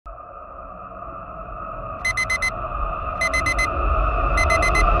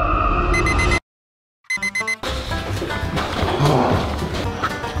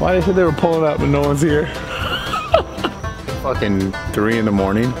Why they said they were pulling up and no one's here? Fucking 3 in the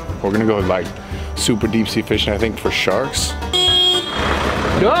morning. We're gonna go like super deep sea fishing, I think, for sharks.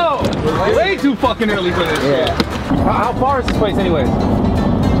 Go! Way too fucking early for this shit. How far is this place anyways?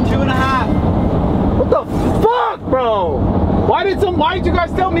 2.5. What the fuck, bro? Why did you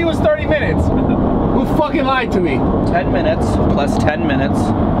guys tell me it was 30 minutes? Who fucking lied to me? 10 minutes plus 10 minutes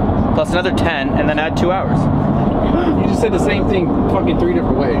plus another 10 and then add 2 hours. You just said the same thing fucking 3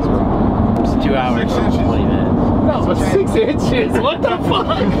 different ways, bro. It's 2 hours. 20 minutes. No, but 6 inches. What the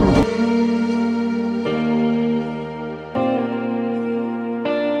fuck?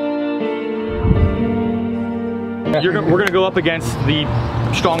 We're gonna go up against the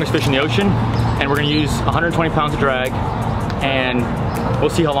strongest fish in the ocean, and we're gonna use 120 pounds of drag, and we'll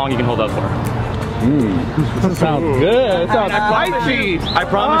see how long you can hold up for. That sounds good. That sounds spicy. I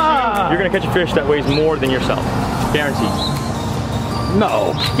promise you, you're gonna catch a fish that weighs more than yourself. Guaranteed.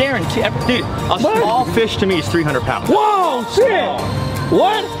 No. Guaranteed. Dude, a small fish to me is 300 pounds. Whoa, shit.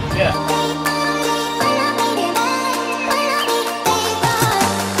 What? Yeah.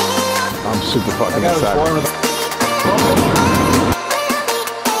 I'm super fucking excited.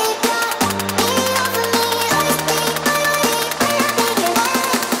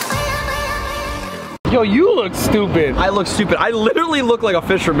 Yo, you look stupid. I look stupid. I literally look like a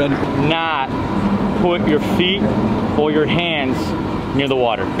fisherman. Not put your feet or your hands near the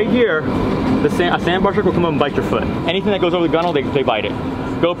water. Right here, a sandbar shark will come up and bite your foot. Anything that goes over the gunnel, they bite it.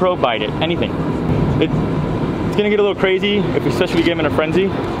 GoPro, bite it. Anything. It's gonna get a little crazy, especially if you get them in a frenzy,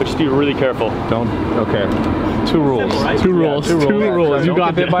 but just be really careful. Don't, okay. 2 rules. Simple, right? Two rules. You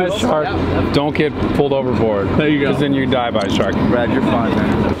got bit by a shark, don't get pulled overboard. There you go. Because then you die by a shark. Brad, you're fine,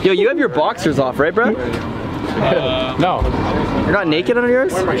 man. Yo, you have your boxers off, right, Brad? No. You're not naked under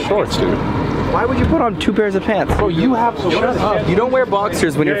yours? Where are my shorts, dude? Why would you put on 2 pairs of pants? Bro, you have to shut up. You don't wear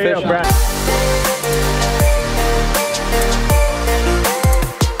boxers when you're fishing. Brad.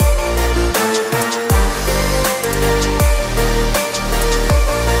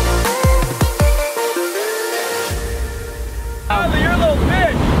 You're a little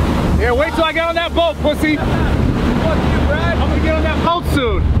bitch. Yeah, wait till I get on that boat, pussy. Fuck you, Brad. I'm gonna get on that boat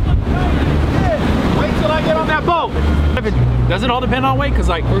soon. Wait till I get on that boat. Does it all depend on weight? Because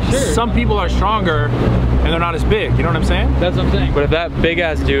like, some people are stronger and they're not as big. You know what I'm saying? That's what I'm saying. But if that big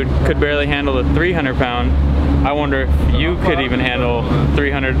ass dude could barely handle the 300 pound, I wonder if you could even handle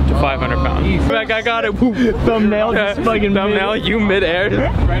 300 to 500 pounds. Like I got it. Thumbnail, just fucking thumbnail. You midair,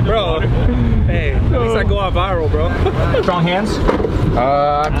 Bro. Hey, at least I go out viral, bro. Strong hands.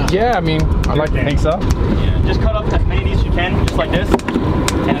 Yeah, I mean, I'd like to think so. Yeah, just cut up as many of these as you can, just like this.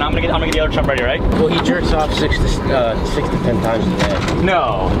 And then I'm gonna get the other chump ready, right? Well, he jerks off 6 to 10 times a day.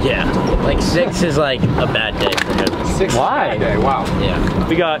 No. Yeah, like 6 is like a bad day for him. 6 Why? day, wow. Yeah.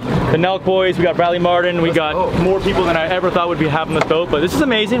 We got the Nelk boys, we got Bradley Martyn, we got more people than I ever thought would be having this boat. But this is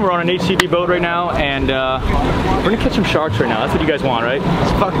amazing. We're on an HCV boat right now, and we're gonna catch some sharks right now. That's what you guys want, right?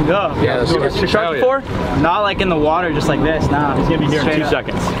 Let's fucking go. Yeah, let's do it. Your shark before? Not like in the water, just like this. Nah. He's gonna be here in 2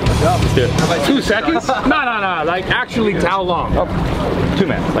 seconds. Let's do it. 2 seconds? No. Like actually, how long? 2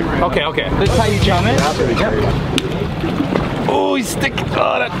 minutes. Like, Okay. This is how you chum it? Oh, he's sticking.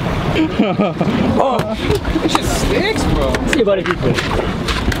 Oh, that. Oh, it just sticks, bro. see you, buddy.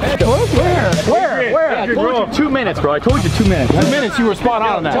 Where? I told you 2 minutes, bro. I told you 2 minutes. 2 minutes, you were spot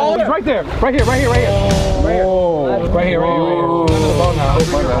on that. He's right there. Right here. Oh. Right here.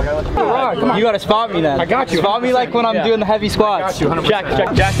 Come on. You gotta spot me then. I got you. Spot me like when I'm doing the heavy squats. Got you,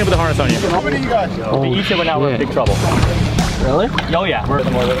 100%. Jack's gonna put the harness on you. How many you got? If you eat it right now, we're in big trouble. Really? Oh yeah. We're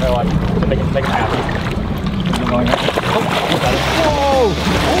more than like make it happy. Going right. Oh, you got it. Whoa!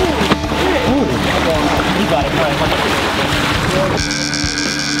 You got it.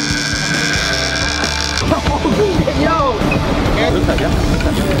 Yo!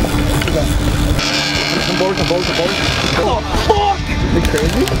 Some boards. Oh, fuck! Is it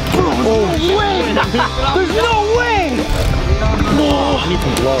crazy? Oh, way! There's no way! I need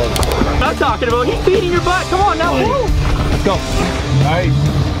some gloves. I'm talking about. He's feeding your butt. Come on now. Let's go. Nice.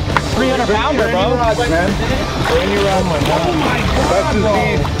 300 pounder, bro. Oh my God.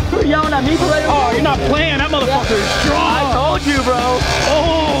 You're yelling at me for later. Oh, you're not playing. That motherfucker is strong. I told you, bro.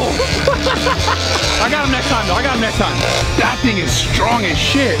 Oh. I got him next time, though. That thing is strong as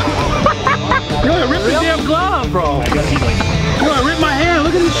shit. You're gonna rip the damn glove, bro. You're gonna rip my hand.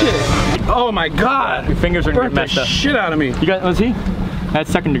 Look at this shit. Oh my God. Your fingers are gonna get Burnt the messed up. shit out of me. You got? Let's see. That's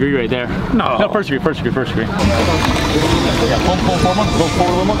 2nd degree right there. No. No, first degree. Yeah, pull forward. Go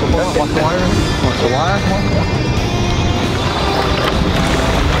forward a little more. Watch the wire. Watch the wire.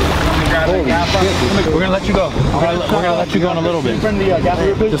 We're gonna let you go. We're gonna let you go in a little bit.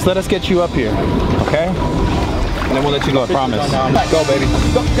 Just let us get you up here, okay? And then we'll let you go, I promise. Go, baby.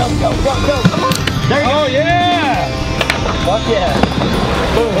 Go. There you go. Oh, yeah! Fuck yeah.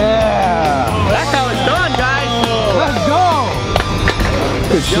 Yeah! That's how it's done, guys. Let's go!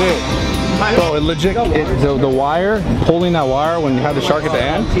 Good shit. Bro, it legit, the wire, pulling that wire when you have the shark at the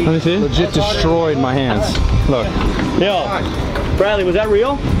end, let me see. Legit destroyed my hands. Look. Yo, Bradley, was that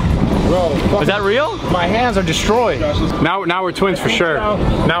real? Bro, was that real? My hands are destroyed. Now we're twins for sure.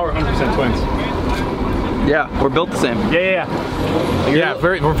 Now we're 100% twins. Yeah, we're built the same. Yeah.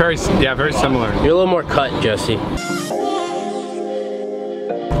 We're very similar. You're a little more cut, Jesse.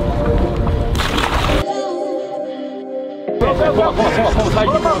 Come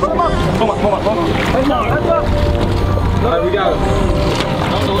on. Alright, we got him.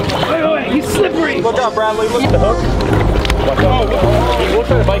 Wait, he's slippery. Look out, Bradley. Look at the hook. We'll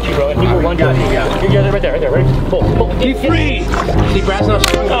try to bite you, bro, and he will run down. Yeah, right there. Ready? Pull. Be free. See, Brad's not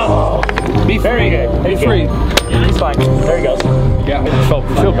strong. Oh. Be free. Very good. Be free. He's fine. There he goes. Yeah, I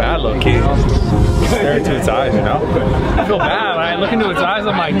feel bad, little kid. Stare into its eyes, you know? I feel bad. When I look into its eyes,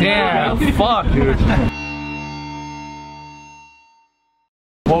 I'm like, damn, fuck, dude.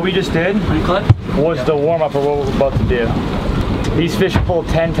 What we just did was the warm-up of what we're about to do. These fish pull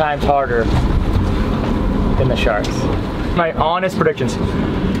 10 times harder than the sharks. My honest predictions.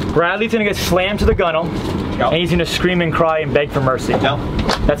 Bradley's gonna get slammed to the gunnel, and he's gonna scream and cry and beg for mercy.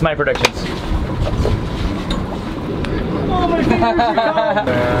 That's my predictions.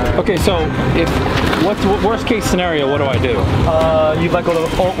 Okay, so what's the worst case scenario? What do I do? You let go of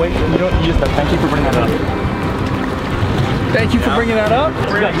the, oh wait, you just, thank you for bringing that up. Thank you for bringing that up.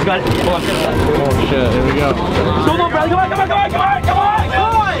 You got it. Hold on. Oh shit, here we go. Come on, Bradley, come on. Come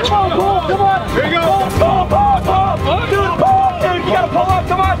on. Here we go. Pull. Dude, pull. Dude, you gotta pull up,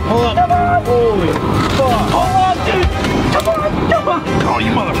 come on. Pull up. Come on. Holy fuck. Hold on, dude. Come on. Oh,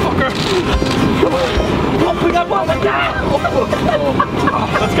 you motherfucker. Come on. Pick up on the down.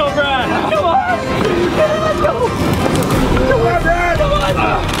 Let's go, Brad. Come on. Let's go. Come on, Brad. Come on.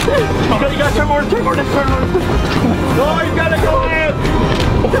 You gotta turn more. Oh, you gotta go in.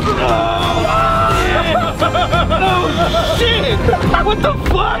 Oh, shit. What the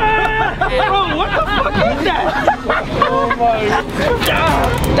fuck? Bro, what the fuck is that? Oh my god.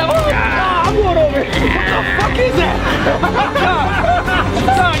 I'm going over here. What the fuck is that?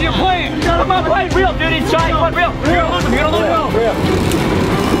 No, you're playing. I'm not playing real, dude. He's trying. Come on, real. You're gonna lose him.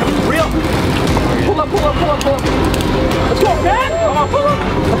 Real. Pull up. Let's go, man. Come on, pull up.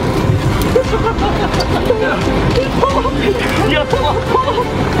 Pull up. You gotta pull up.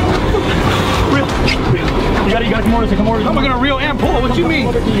 Real. You gotta come over. How am I gonna reel and pull? What you mean?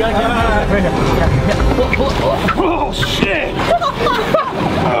 You gotta get right here. Pull up. Oh, shit.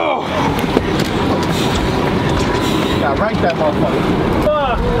 Oh. Yeah, rank that motherfucker.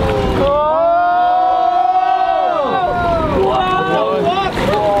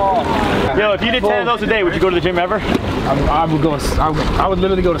 Yo, if you did 10 of those a day, would you go to the gym ever? I would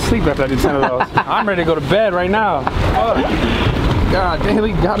literally go to sleep after I did 10 of those. I'm ready to go to bed right now. God damn,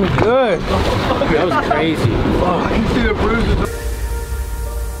 he got me good. That was crazy. You see the bruises?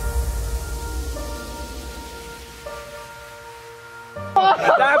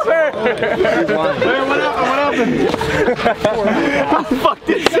 That's her. What happened? Fuck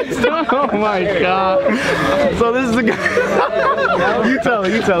this. Oh my god. So this is the guy. You tell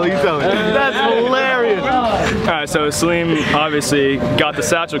it. That's hilarious. Alright, so Salim obviously got the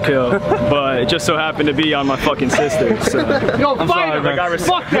satchel kill, but it just so happened to be on my fucking sister. So. Yo, fight him.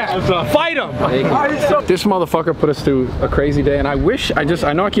 Fuck that. Fight him. This motherfucker put us through a crazy day, and I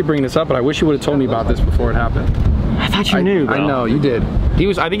know I keep bringing this up, but I wish you would have told me about this before it happened. I thought you knew, bro. I know, you did.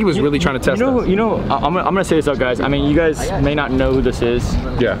 I think he was really trying to test us. You know, I'm gonna say this out, guys. I mean, you guys may not know who this is.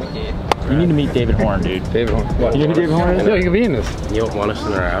 Yeah. You need to meet David Horn, dude. David Horn. What? You know who David Horn is? No, you can be in this. You don't want us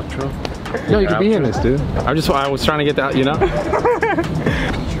in our outro? No, you can be in this, dude. I was trying to get that, you know?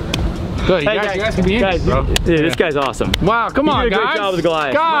 Good, you guys can be in this, bro. Dude, this guy's awesome. Wow, come on, did a guys. great job with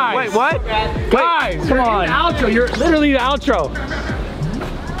Goliath. Guys. Wait, what? Guys, come on. The outro. You're literally the outro.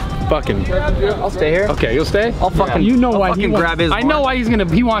 Fucking. I'll stay here. Okay, you'll stay? I'll fucking. You know why I'll fucking grab his. I know why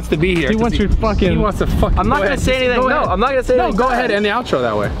he wants to be here. He wants your fucking. He wants to fucking. I'm not gonna say anything. No, I'm not gonna say anything. No, go ahead and end the outro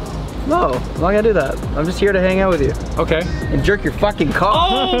that way. No, I'm not gonna do that. I'm just here to hang out with you. Okay. And jerk your fucking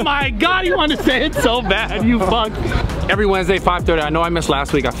cock. Oh my god, you want to say it so bad, you fuck. Every Wednesday, 5:30. I know I missed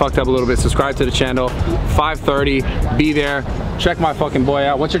last week. I fucked up a little bit. Subscribe to the channel. 5:30. Be there. check my fucking boy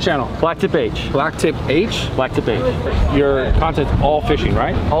out. What's your channel? Blacktip H. Blacktip H? Blacktip H. Your content's all fishing,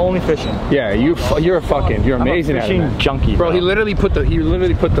 right? Only fishing. Yeah, you're amazing at it, fishing man. junkie, bro. He literally put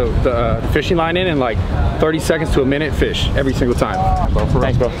the fishing line in like 30 seconds to a minute fish every single time.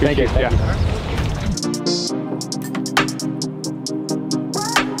 Thanks, bro. Thank you. Yeah.